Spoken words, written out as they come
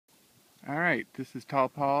All right, this is Tall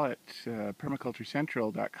Paul at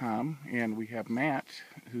permaculturecentral.com, and we have Matt,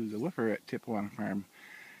 who's a woofer at Tipuana Farm,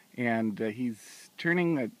 and he's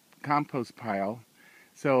turning a compost pile.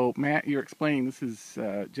 So, Matt, you're explaining this is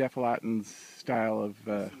Geoff Lawton's style of...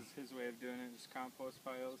 This is his way of doing it, just compost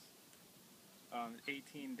piles.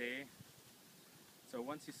 18-day. So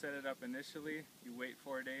once you set it up initially, you wait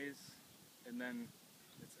 4 days, and then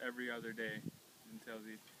it's every other day until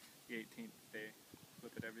the 18th day.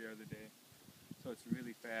 Flip it every other day. So it's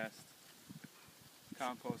really fast.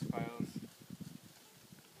 Compost piles.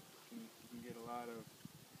 You can get a lot of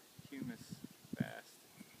humus fast.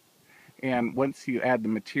 And once you add the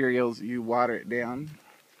materials, you water it down?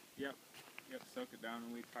 Yep, soak it down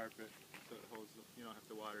and we tarp it so it holds, you don't have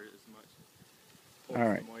to water it as much. Holds All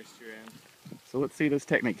right. the moisture in. So let's see this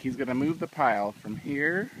technique. He's going to move the pile from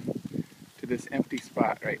here to this empty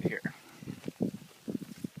spot right here.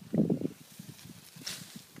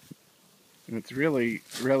 And it's really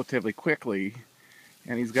relatively quickly,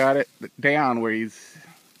 and he's got it down where he's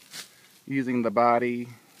using the body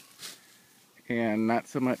and not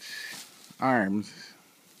so much arms.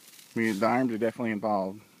 I mean, the arms are definitely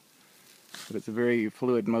involved, but it's a very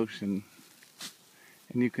fluid motion.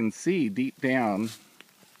 And you can see deep down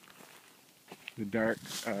the dark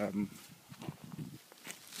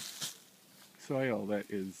soil that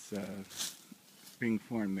is being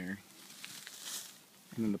formed there.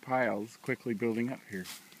 And then the piles quickly building up here.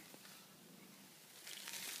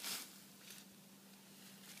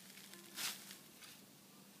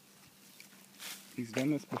 He's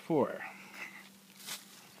done this before.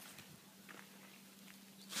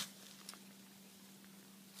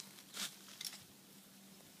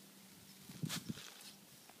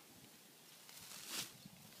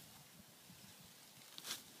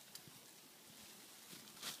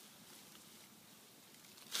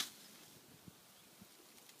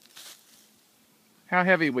 How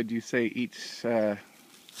heavy would you say each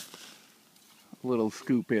little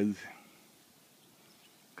scoop is?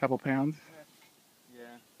 A couple pounds? Yeah,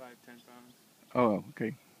 5-10 pounds. Oh,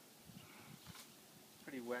 okay.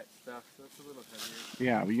 Pretty wet stuff, so it's a little heavier.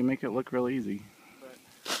 Yeah, but you make it look real easy. But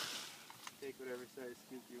take whatever size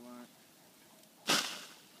scoop you want.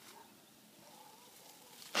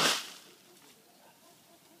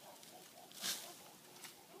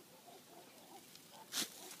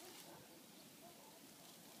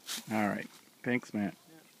 All right. Thanks, Matt.